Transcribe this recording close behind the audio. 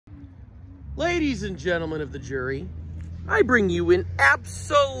Ladies and gentlemen of the jury, I bring you an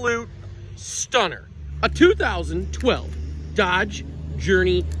absolute stunner. A 2012 Dodge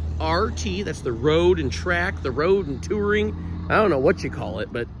Journey RT. That's the road and track, the road and touring. I don't know what you call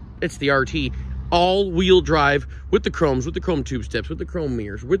it, but it's the RT. All-wheel drive with the chromes, with the chrome tube steps, with the chrome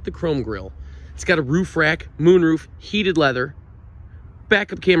mirrors, with the chrome grille. It's got a roof rack, moonroof, heated leather,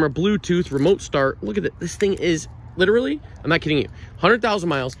 backup camera, Bluetooth, remote start. Look at it. This thing is literally, I'm not kidding you, 100,000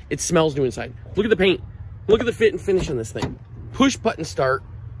 miles. It smells new inside. Look at the paint. Look at the fit and finish on this thing. Push button start.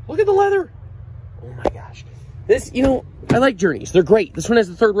 Look at the leather. Oh my gosh. This, you know, I like Journeys. They're great. This one has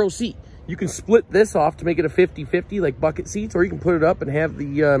the third row seat. You can split this off to make it a 50-50, like bucket seats, or you can put it up and have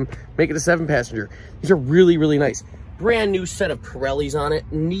the, make it a 7-passenger. These are really, really nice. Brand new set of Pirellis on it,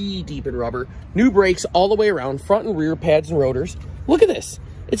 knee deep in rubber. New brakes all the way around, front and rear pads and rotors. Look at this.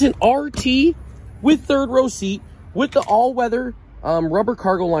 It's an RT with third row seat, with the all-weather rubber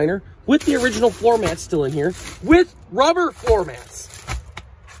cargo liner, with the original floor mats still in here, with rubber floor mats.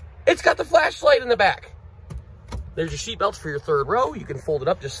 It's got the flashlight in the back. There's your seat belts for your third row. You can fold it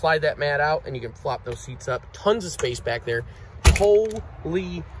up, just slide that mat out, and you can flop those seats up. Tons of space back there.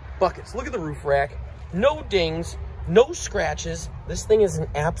 Holy buckets. Look at the roof rack. No dings, no scratches. This thing is an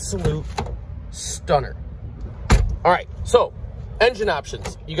absolute stunner. All right, so engine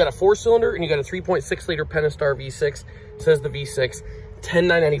options. You got a 4-cylinder and you got a 3.6-liter Pentastar V6. It says the V6,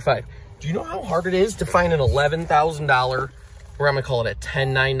 $10,995. Do you know how hard it is to find an $11,000, or I'm gonna call it a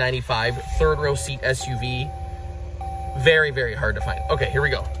 $10,995 third row seat SUV? Very, very hard to find. Okay, here we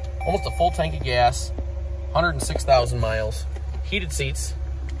go. Almost a full tank of gas, 106,000 miles, heated seats,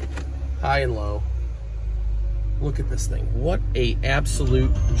 high and low. Look at this thing. What a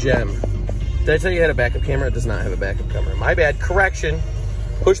absolute gem. Did I tell you it had a backup camera? It does not have a backup camera. My bad. Correction.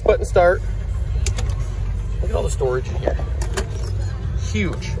 Push button start. Look at all the storage in here.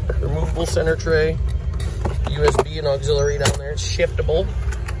 Huge. Removable center tray. USB and auxiliary down there. It's shiftable.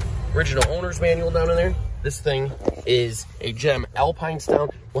 Original owner's manual down in there. This thing is a gem. Alpine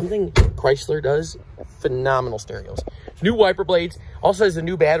style. One thing Chrysler does, phenomenal stereos. New wiper blades. Also has a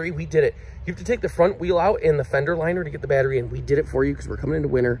new battery. We did it. You have to take the front wheel out and the fender liner to get the battery in. We did it for you because we're coming into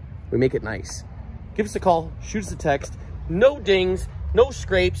winter. We make it nice. Give us a call, shoot us a text. No dings, no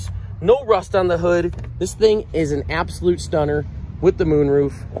scrapes, no rust on the hood. This thing is an absolute stunner with the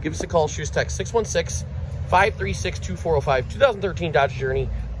moonroof. Give us a call, shoot us a text, 616-536-2405. 2013 Dodge Journey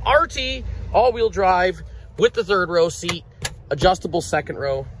RT, all-wheel drive with the third row seat, adjustable second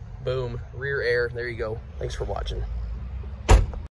row. Boom, rear air. There you go. Thanks for watching.